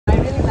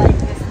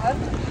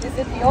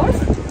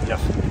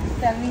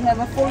we have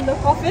a full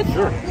look of it?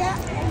 Sure. Yeah.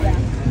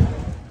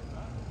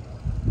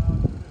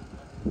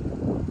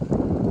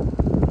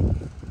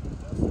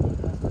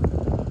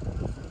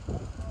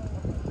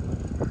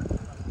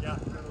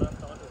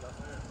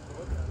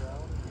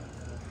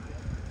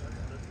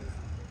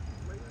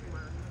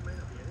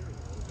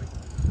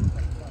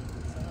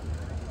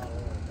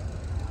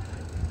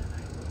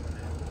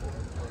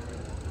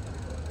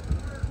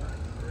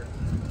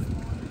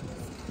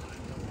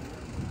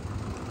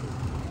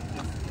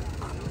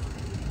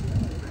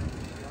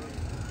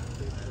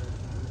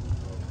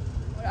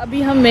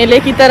 अभी हम मेले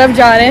की तरफ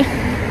जा रहे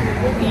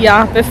हैं।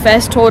 यहाँ पे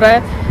फेस्ट हो रहा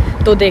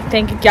है तो देखते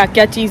हैं कि क्या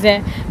क्या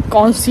चीज़ें,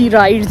 कौन सी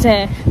राइड्स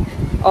हैं,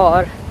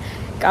 और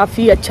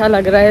काफ़ी अच्छा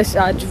लग रहा है।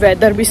 आज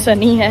वेदर भी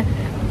सनी है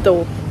तो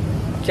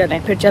चलें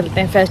फिर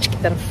चलते हैं फेस्ट की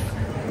तरफ।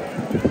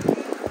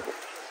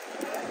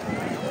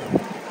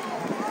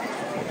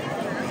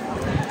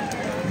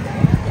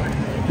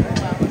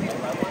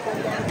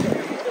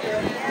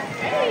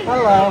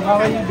 Hello, how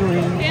are you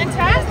doing?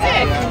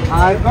 Fantastic!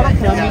 I've got a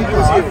plumbing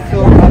job, so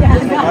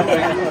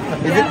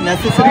is it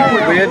necessary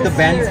to wear the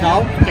bands now?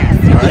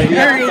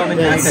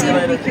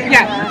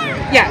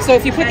 Yeah. So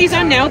if you put these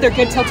on now, they're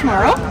good till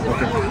tomorrow.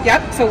 Okay.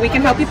 Yep. So we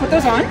can help you put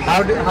those on. How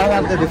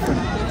are they different?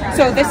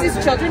 So this is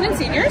children and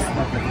seniors.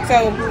 So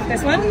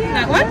this one,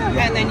 that one,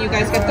 and then you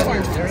guys get the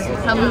orange ones.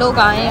 हम लोग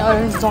आए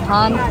और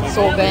जुहान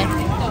सो गए।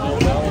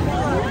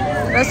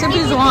 वैसे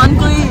भी जुहान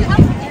कोई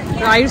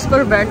rides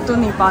पर बैठ तो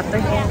नहीं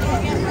पाते।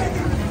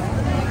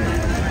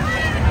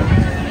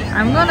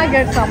 I'm gonna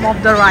get some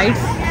of the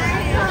rides.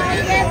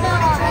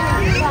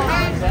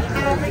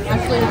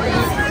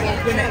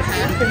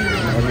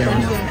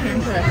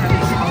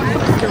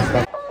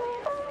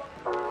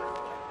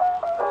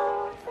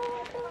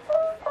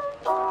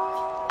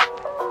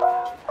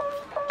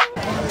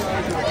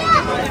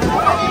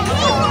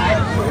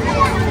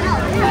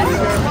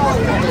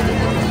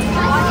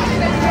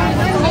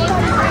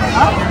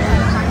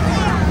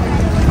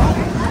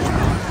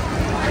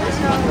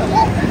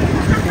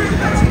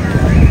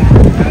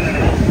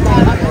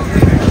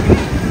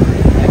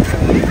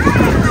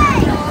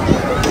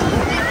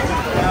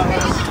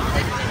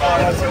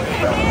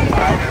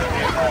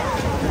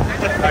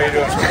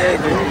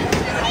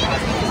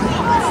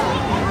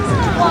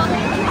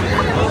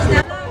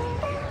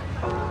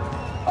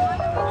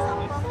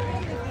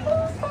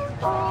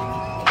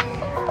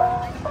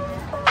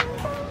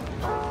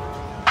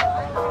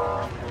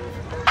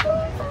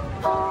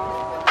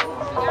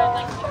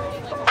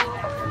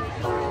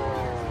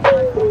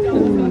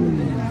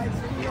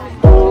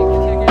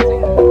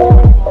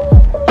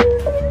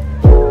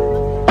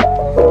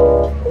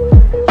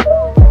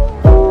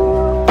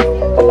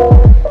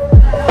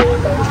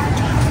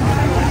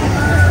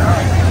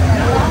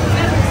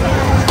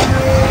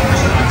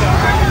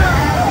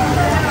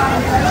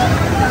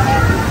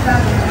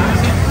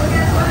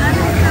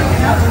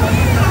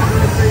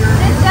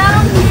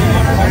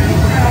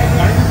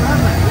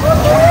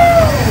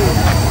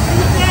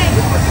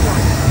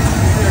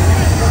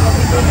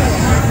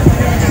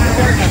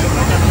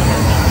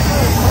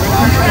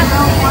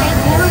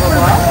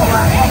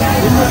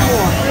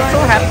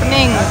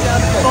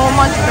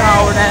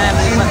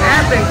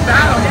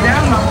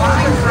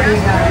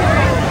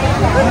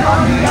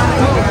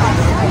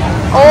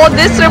 Oh,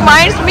 this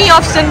reminds me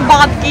of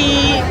Sinbad की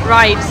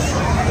राइड्स।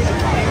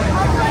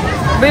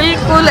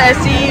 बिल्कुल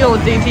ऐसी ही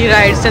होती थी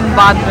राइड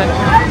सिंबाद में।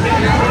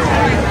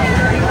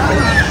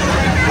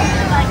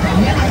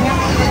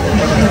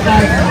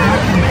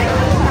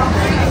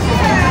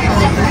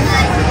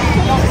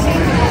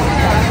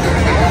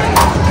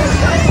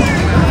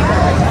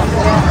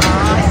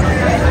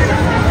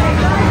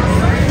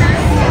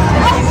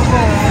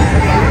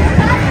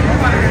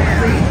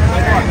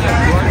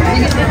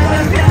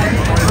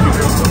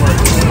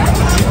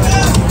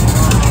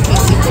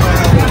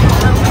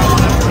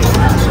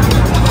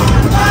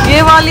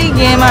 ये वाली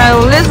game I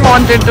always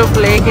wanted to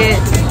play के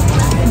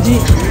जी,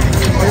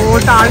 वो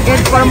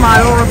टारगेट पर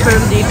मारो और फिर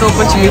जीतो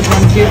कुछ भी।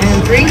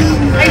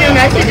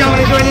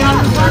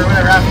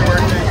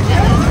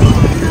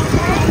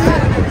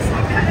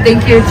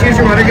 Thank you. Choose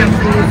your water gun,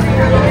 please.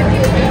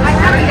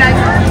 Alright, guys.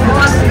 Who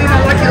wants to be my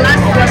lucky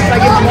last one? If I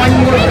get one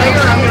more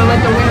player, I'm going to let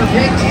the winner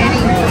pick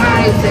any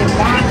prize they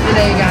want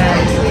today,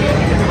 guys.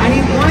 I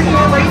need one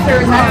more racer,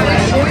 and that's the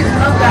choice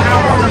of the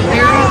hour on the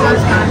very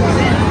first time we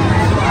win.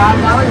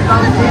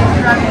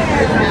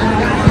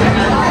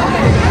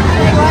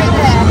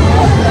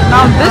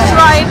 Now this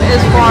ride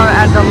is for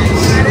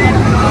adults.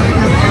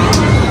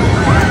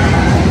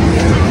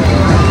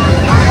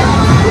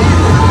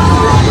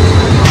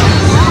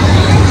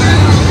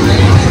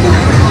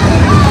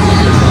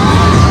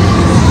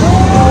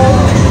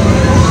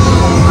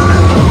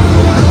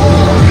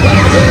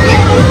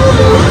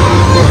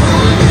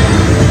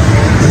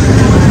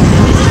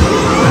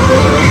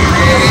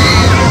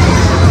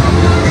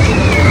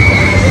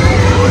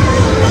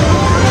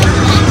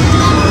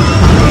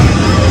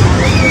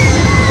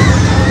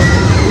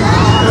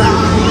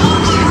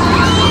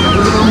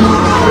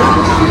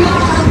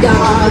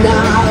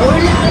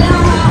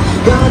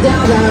 This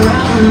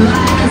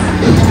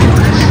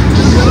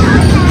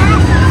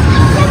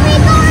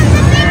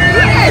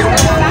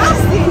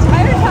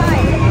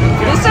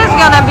is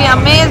gonna be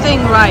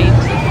amazing ride.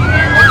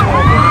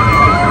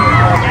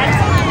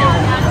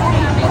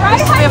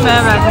 इस पे मैं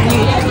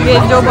बैठूंगी, ये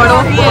जो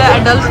बड़ों की है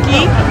adult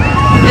की,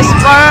 इस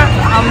पर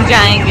हम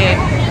जाएंगे।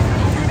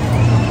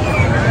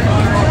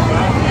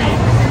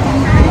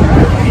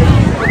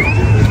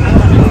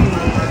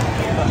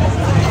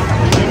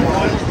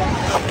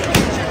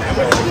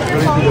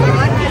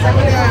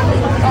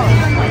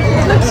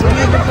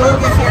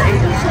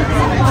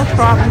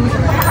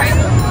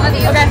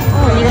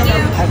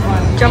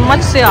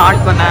 चम्मच से आर्ट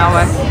बनाया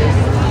हुआ है।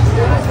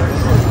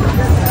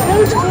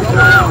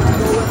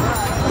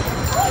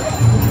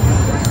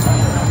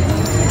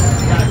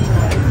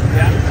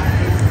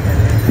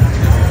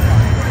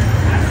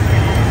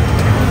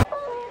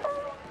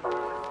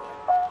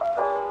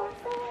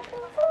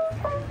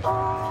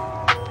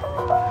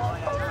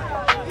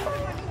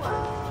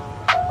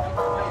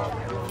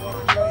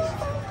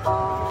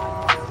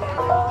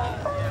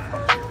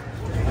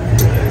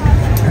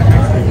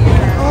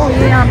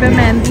 यहाँ पे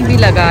मेहंदी भी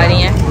लगा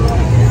रही हैं।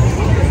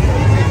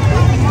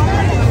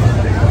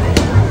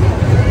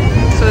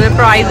 So the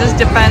prices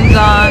depends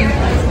on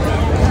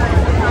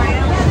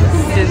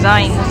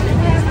design.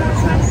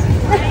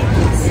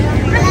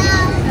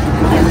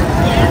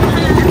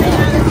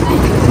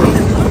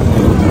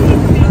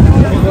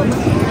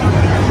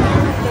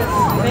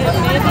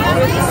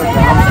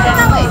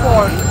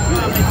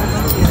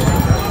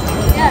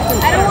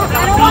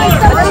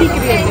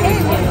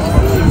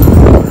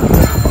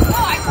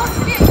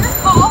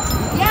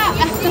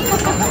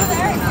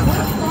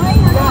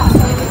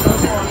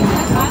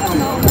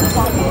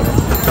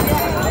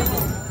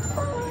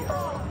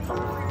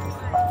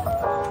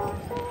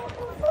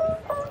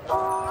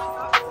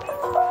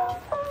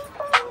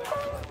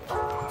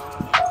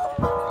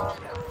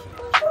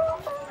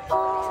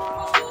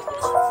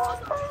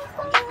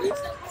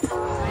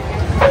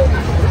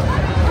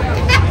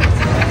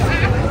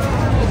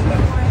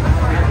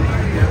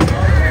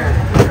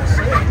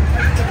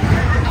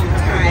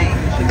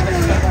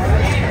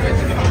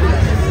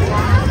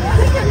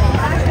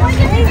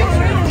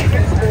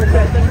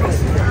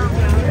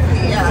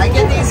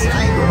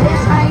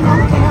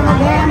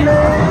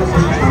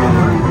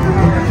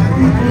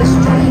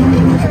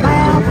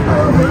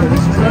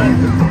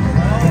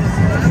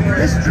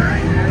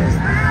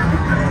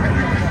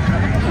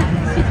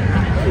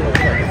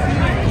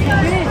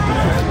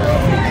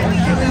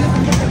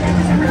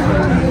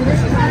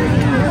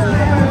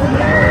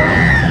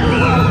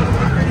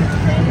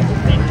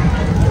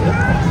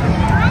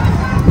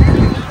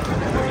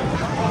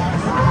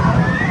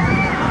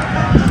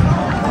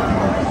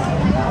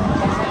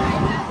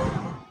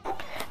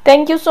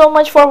 Thank you so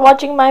much for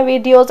watching my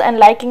videos and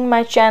liking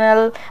my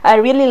channel. I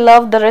really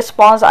love the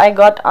response I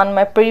got on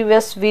my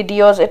previous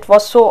videos. It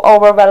was so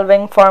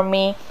overwhelming for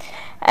me.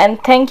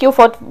 And thank you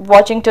for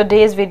watching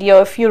today's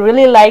video. If you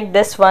really like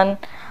this one,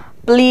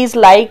 please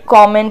like,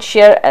 comment,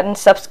 share and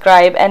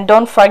subscribe, and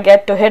don't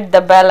forget to hit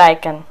the bell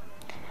icon.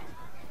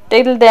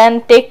 Till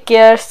then, take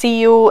care.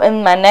 See you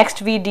in my next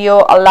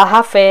video. Allah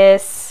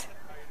Hafiz.